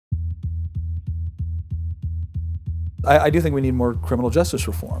I do think we need more criminal justice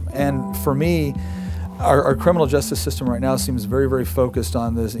reform. And for me, our criminal justice system right now seems very, very focused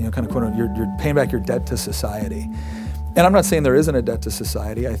on this, kind of quote, you're paying back your debt to society. And I'm not saying there isn't a debt to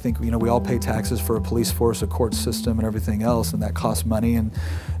society. I think, we all pay taxes for a police force, a court system, and everything else, and that costs money. And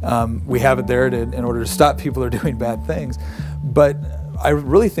we have it there in order to stop people who are doing bad things. But I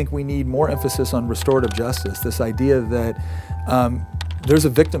really think we need more emphasis on restorative justice, this idea that there's a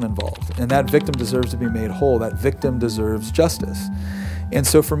victim involved, and that victim deserves to be made whole. That victim deserves justice. And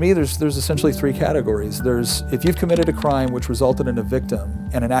so for me, there's essentially three categories. If you've committed a crime which resulted in a victim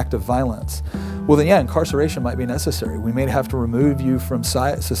and an act of violence, well then, yeah, incarceration might be necessary. We may have to remove you from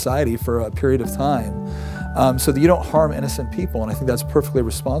society for a period of time so that you don't harm innocent people, and I think that's perfectly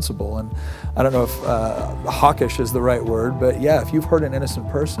responsible. And I don't know if hawkish is the right word, but yeah, if you've hurt an innocent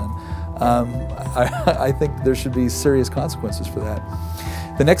person, I think there should be serious consequences for that.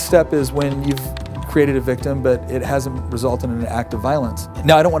 The next step is when you've created a victim, but it hasn't resulted in an act of violence.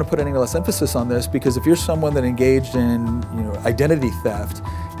 Now, I don't want to put any less emphasis on this, because if you're someone that engaged in identity theft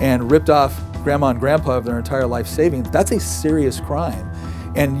and ripped off grandma and grandpa of their entire life savings, that's a serious crime.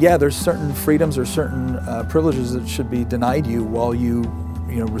 And yeah, there's certain freedoms or certain privileges that should be denied you while you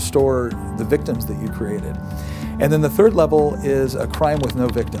restore the victims that you created. And then the third level is a crime with no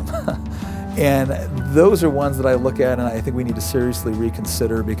victim. And those are ones that I look at and I think we need to seriously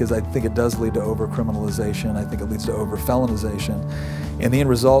reconsider, because I think it does lead to over-criminalization. I think it leads to over-felonization. And the end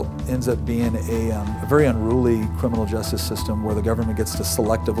result ends up being a very unruly criminal justice system where the government gets to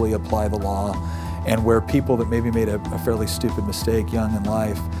selectively apply the law, and where people that maybe made a fairly stupid mistake young in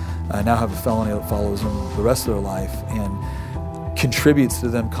life now have a felony that follows them the rest of their life and contributes to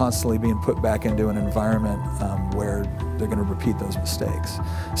them constantly being put back into an environment where they're going to repeat those mistakes.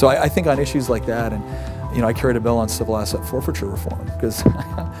 So I think on issues like that, and I carried a bill on civil asset forfeiture reform, because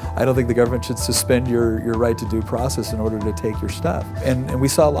I don't think the government should suspend your right to due process in order to take your stuff. And we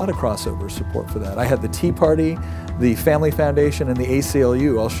saw a lot of crossover support for that. I had the Tea Party, the Family Foundation, and the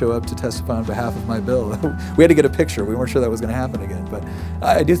ACLU all show up to testify on behalf of my bill. We had to get a picture. We weren't sure that was going to happen again. But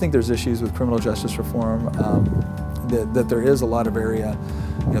I do think there's issues with criminal justice reform, that there is a lot of area,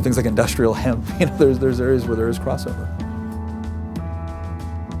 things like industrial hemp, there's areas where there is crossover.